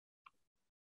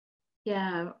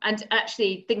 Yeah, and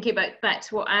actually thinking back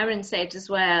to what Aaron said as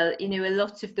well, you know, a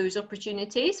lot of those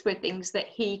opportunities were things that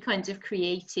he kind of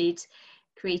created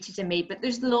and made, but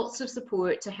there's lots of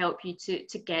support to help you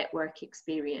to get work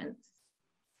experience.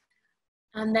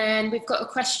 And then we've got a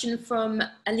question from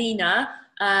Alina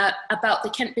about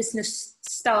the Kent Business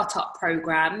Startup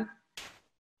Programme.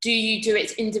 Do you do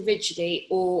it individually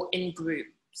or in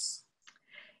groups?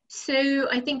 So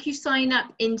I think you sign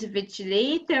up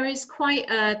individually. There is quite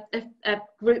a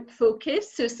group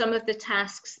focus. So some of the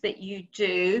tasks that you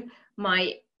do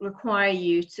might require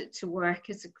you to work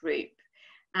as a group.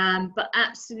 But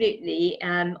absolutely,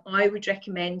 I would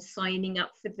recommend signing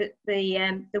up for the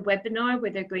webinar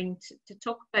where they're going to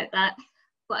talk about that.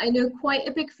 But I know quite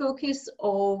a big focus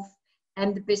of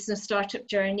the business startup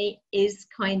journey is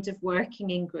kind of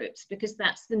working in groups, because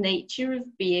that's the nature of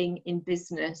being in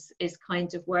business, is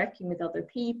kind of working with other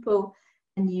people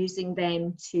and using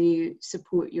them to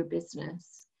support your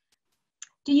business.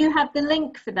 Do you have the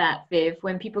link for that, Viv,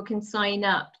 when people can sign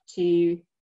up to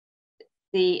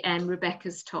the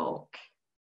Rebecca's talk?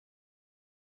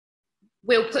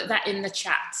 We'll put that in the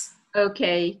chat.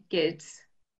 Okay, good.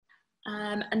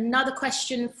 Another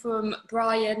question from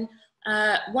Brian,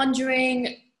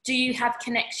 wondering, do you have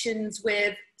connections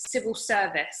with civil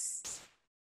service?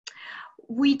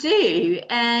 We do.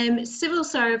 Civil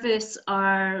service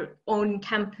are on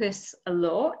campus a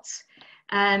lot.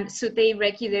 So they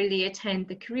regularly attend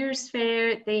the careers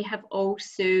fair. They have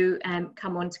also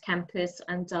come onto campus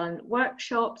and done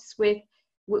workshops with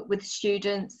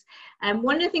students. And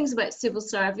one of the things about civil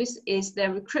service is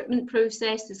their recruitment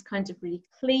process is kind of really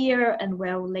clear and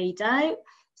well laid out.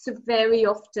 So very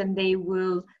often they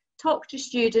will talk to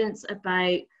students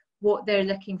about what they're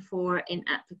looking for in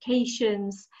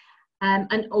applications,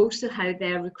 and also how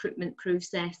their recruitment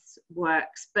process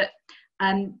works. But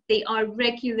they are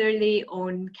regularly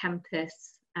on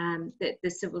campus, the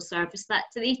civil service.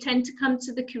 They tend to come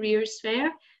to the careers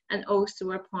fair and also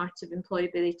are part of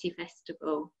Employability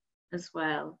Festival as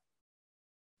well.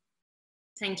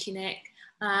 Thank you, Nick.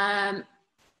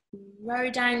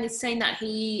 Rodan is saying that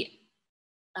he's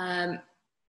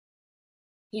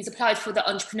applied for the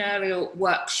entrepreneurial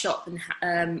workshop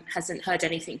and hasn't heard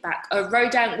anything back.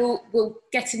 Rodan, we'll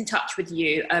get in touch with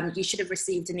you. You should have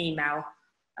received an email,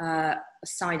 a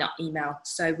sign-up email,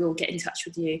 so we'll get in touch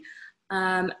with you.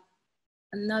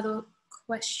 Another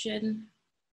question.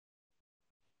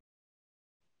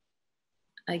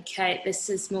 Okay, this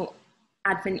is more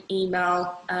admin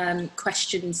email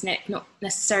questions, Nick, not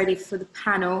necessarily for the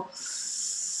panel.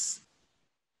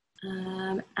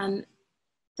 And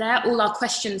they're all our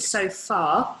questions so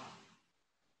far.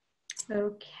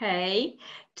 Okay.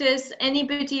 Does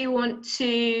anybody want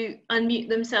to unmute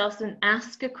themselves and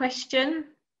ask a question?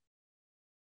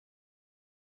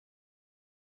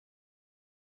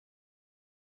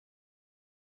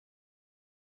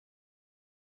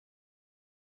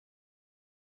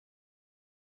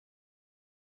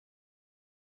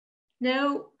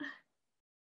 No?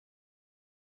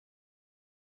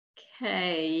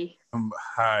 Okay.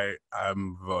 Hi,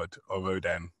 I'm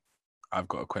Rodan. I've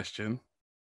got a question.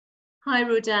 Hi,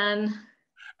 Rodan.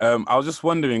 I was just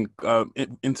wondering,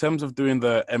 in terms of doing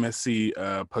the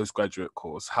MSc postgraduate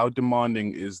course, how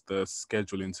demanding is the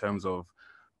schedule in terms of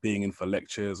being in for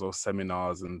lectures or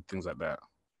seminars and things like that?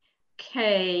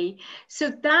 Okay, so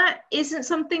that isn't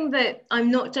something that I'm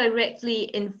not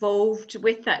directly involved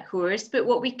with that course, but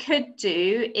what we could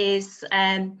do is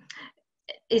find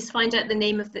out the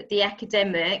name of the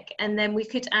academic, and then we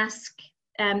could ask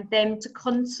them to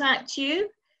contact you.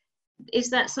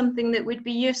 Is that something that would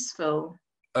be useful?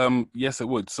 Yes, it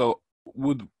would. So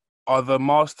are the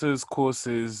master's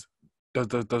courses, does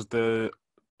the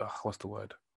what's the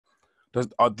word?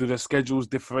 Do the schedules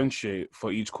differentiate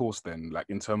for each course then, like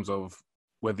in terms of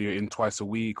whether you're in twice a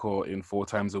week or in 4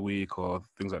 times a week or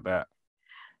things like that?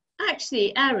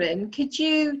 Actually, Aaron, could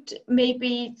you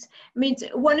maybe,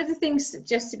 one of the things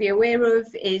just to be aware of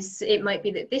is it might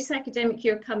be that this academic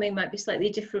year coming might be slightly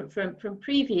different from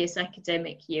previous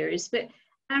academic years. But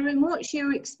Aaron, what's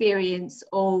your experience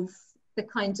of the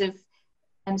kind of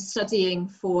studying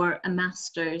for a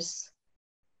master's?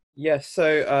 Yes,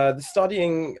 so the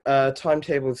studying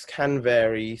timetables can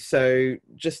vary. So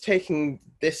just taking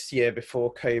this year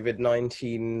before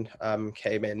COVID-19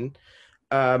 came in,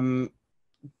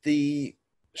 the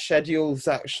schedules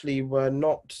actually were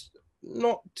not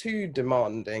too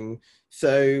demanding.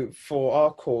 So for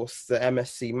our course, the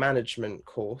MSc Management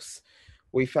course,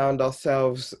 we found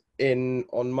ourselves in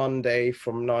on Monday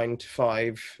from 9 to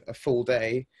 5, a full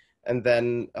day, and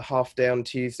then a half day on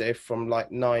Tuesday from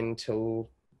like 9 till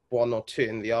 1 or 2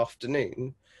 in the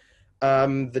afternoon.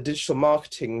 The digital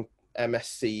marketing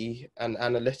MSc and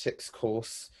analytics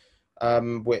course,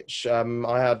 which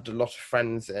I had a lot of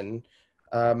friends in,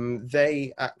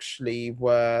 they actually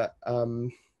were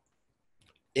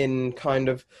in kind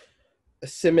of a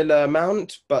similar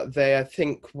amount, but they, I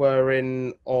think, were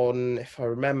in on, if I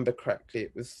remember correctly,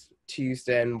 it was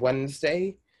Tuesday and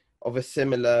Wednesday of a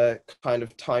similar kind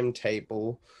of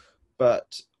timetable.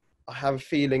 But I have a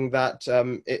feeling that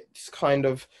it's kind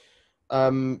of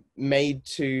made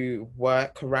to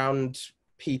work around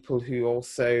people who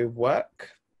also work,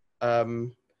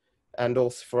 and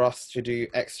also for us to do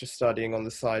extra studying on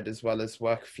the side as well as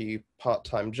work a few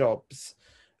part-time jobs,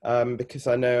 because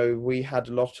I know we had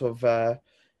a lot of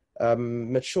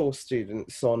mature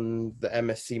students on the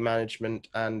MSc Management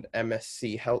and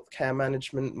MSc Healthcare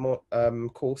Management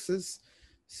courses.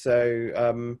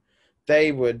 So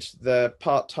the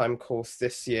part-time course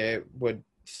this year would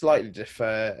slightly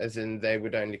differ, as in they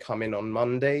would only come in on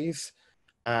Mondays,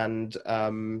 and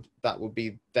that would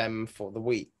be them for the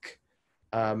week.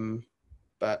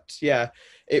 But yeah,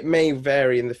 it may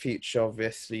vary in the future,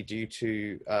 obviously, due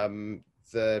to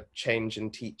the change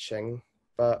in teaching,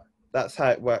 but that's how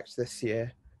it worked this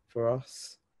year for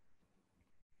us.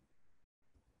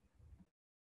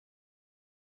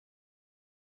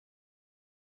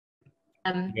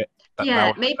 That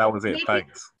was it. Maybe,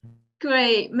 Thanks.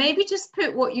 great. Maybe just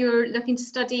put what you're looking to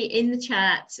study in the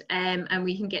chat, and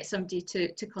we can get somebody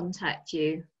to contact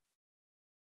you.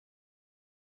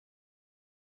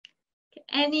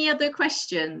 Any other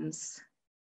questions?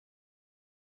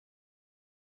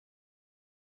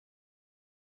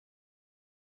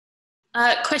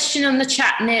 Question on the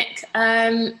chat, Nick.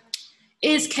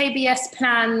 Is KBS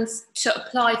plans to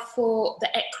apply for the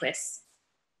EQUIS?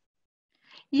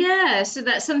 Yeah, so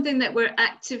that's something that we're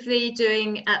actively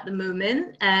doing at the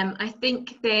moment. I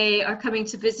think they are coming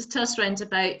to visit us around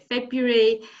about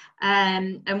February,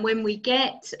 and when we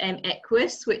get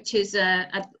EQUIS, which is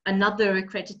another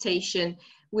accreditation,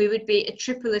 we would be a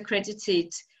triple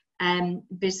accredited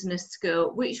business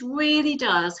school, which really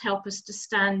does help us to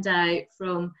stand out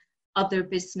from other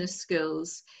business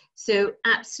schools. So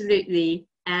absolutely,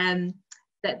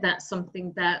 that's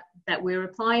something that we're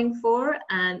applying for,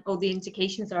 and all the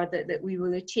indications are that we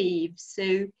will achieve.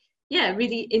 So yeah,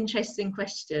 really interesting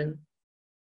question.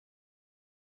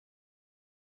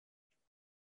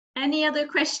 Any other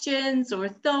questions or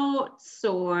thoughts,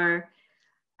 or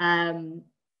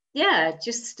yeah,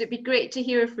 just it'd be great to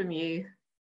hear from you.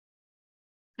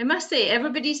 I must say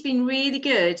everybody's been really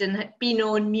good and been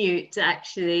on mute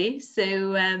actually,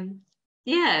 so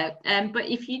yeah, but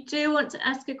if you do want to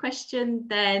ask a question,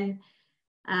 then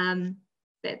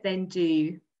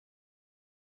do.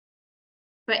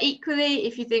 But equally,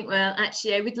 if you think, well,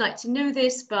 actually, I would like to know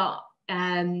this, but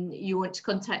you want to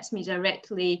contact me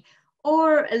directly,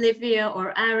 or Olivia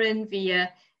or Aaron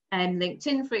via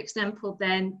LinkedIn, for example,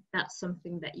 then that's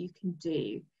something that you can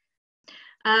do.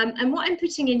 And what I'm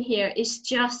putting in here is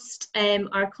just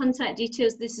our contact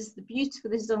details. This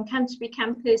is on Canterbury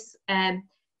campus,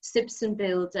 Simpson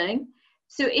building.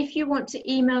 So if you want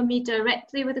to email me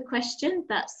directly with a question,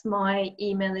 that's my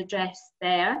email address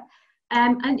there.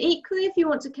 And equally, if you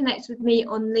want to connect with me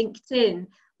on LinkedIn,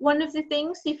 one of the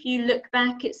things, if you look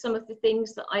back at some of the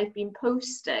things that I've been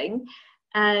posting,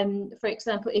 For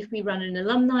example, if we run an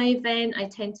alumni event, I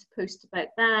tend to post about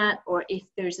that, or if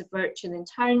there's a virtual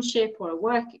internship or a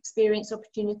work experience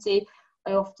opportunity,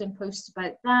 I often post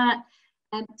about that.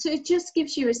 So it just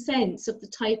gives you a sense of the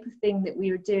type of thing that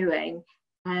we are doing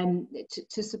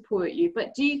to support you.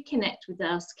 But do connect with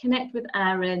us, connect with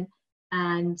Aaron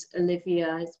and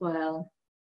Olivia as well.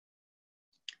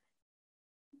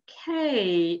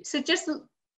 Okay, so just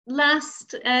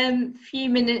last few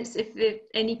minutes, if there are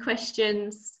any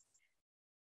questions.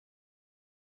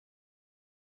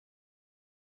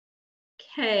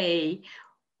 Okay,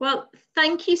 well,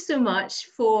 thank you so much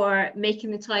for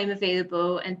making the time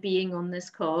available and being on this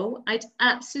call. I'd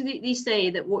absolutely say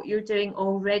that what you're doing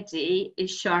already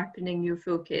is sharpening your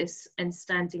focus and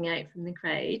standing out from the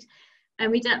crowd.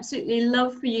 And we'd absolutely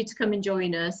love for you to come and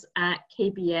join us at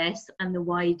KBS and the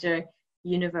wider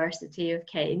University of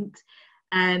Kent,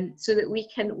 so that we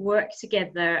can work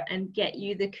together and get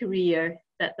you the career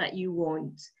that you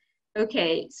want.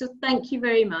 Okay, so thank you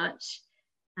very much.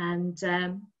 And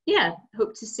yeah,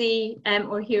 hope to see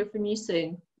or hear from you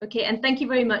soon. Okay, and thank you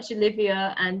very much,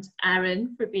 Olivia and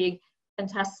Aaron, for being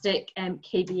fantastic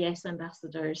KBS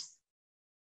ambassadors.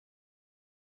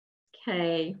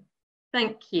 Okay,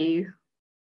 thank you.